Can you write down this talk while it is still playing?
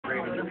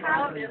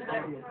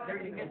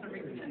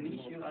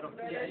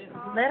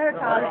Let her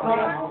talk.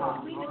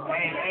 You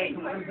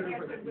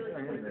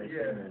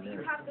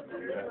have the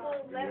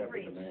political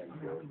leverage.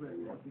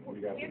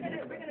 We're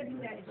gonna do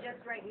that just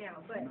right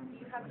now, but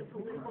you have the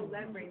political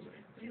leverage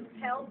to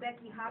tell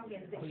Becky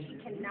Hopkins that she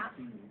cannot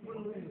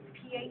remove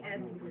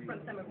PAS from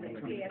Summer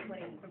Bridge, PAS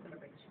 180 from Summer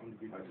Bridge.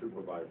 I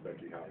supervise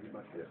Becky Hopkins,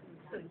 yeah.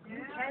 So you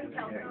can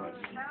tell her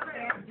she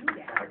can't do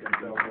that. I can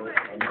tell her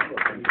a number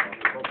of things.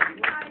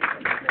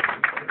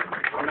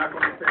 I'm not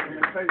going to sit here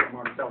and tell you, I'm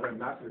going to tell her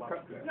not to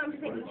cut that. No, I'm just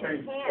saying you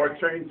change, can. or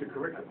change the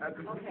curriculum.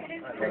 Okay.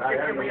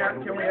 Can we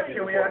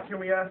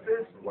ask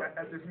this?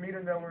 At this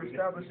meeting that we're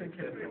establishing,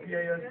 can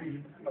PAS be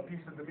a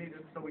piece of the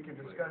meeting so we can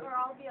discuss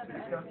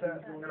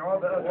that? And all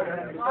the other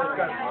aspects.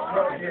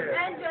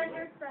 And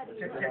gender studies.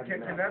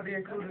 Can that be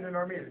included in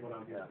our meeting?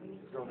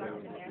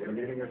 The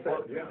meeting is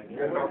set, yeah. You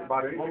can talk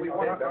about anything you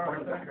want at that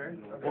point in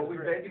time. What we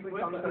basically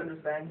come to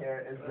understand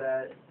here is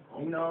that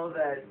we know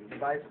that the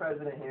vice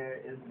president here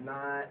is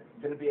not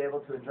going to be able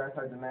to address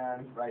our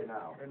demands right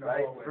now,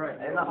 right?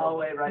 In the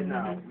hallway right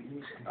now.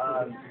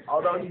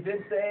 Although he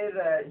did say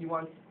that he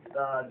wants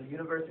the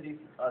university,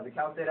 the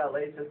Cal State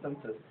LA system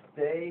to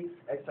stay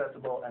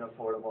accessible and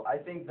affordable. I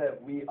think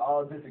that we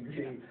all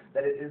disagree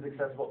that it is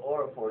accessible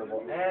or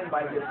affordable. And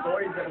by the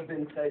stories that have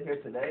been said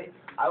here today,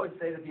 I would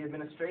say that the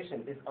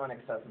administration is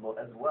inaccessible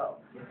as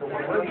well. So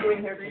what we're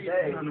doing here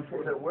today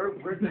is that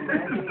we're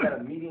demanding that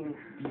a meeting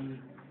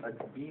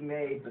be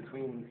made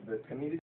between the community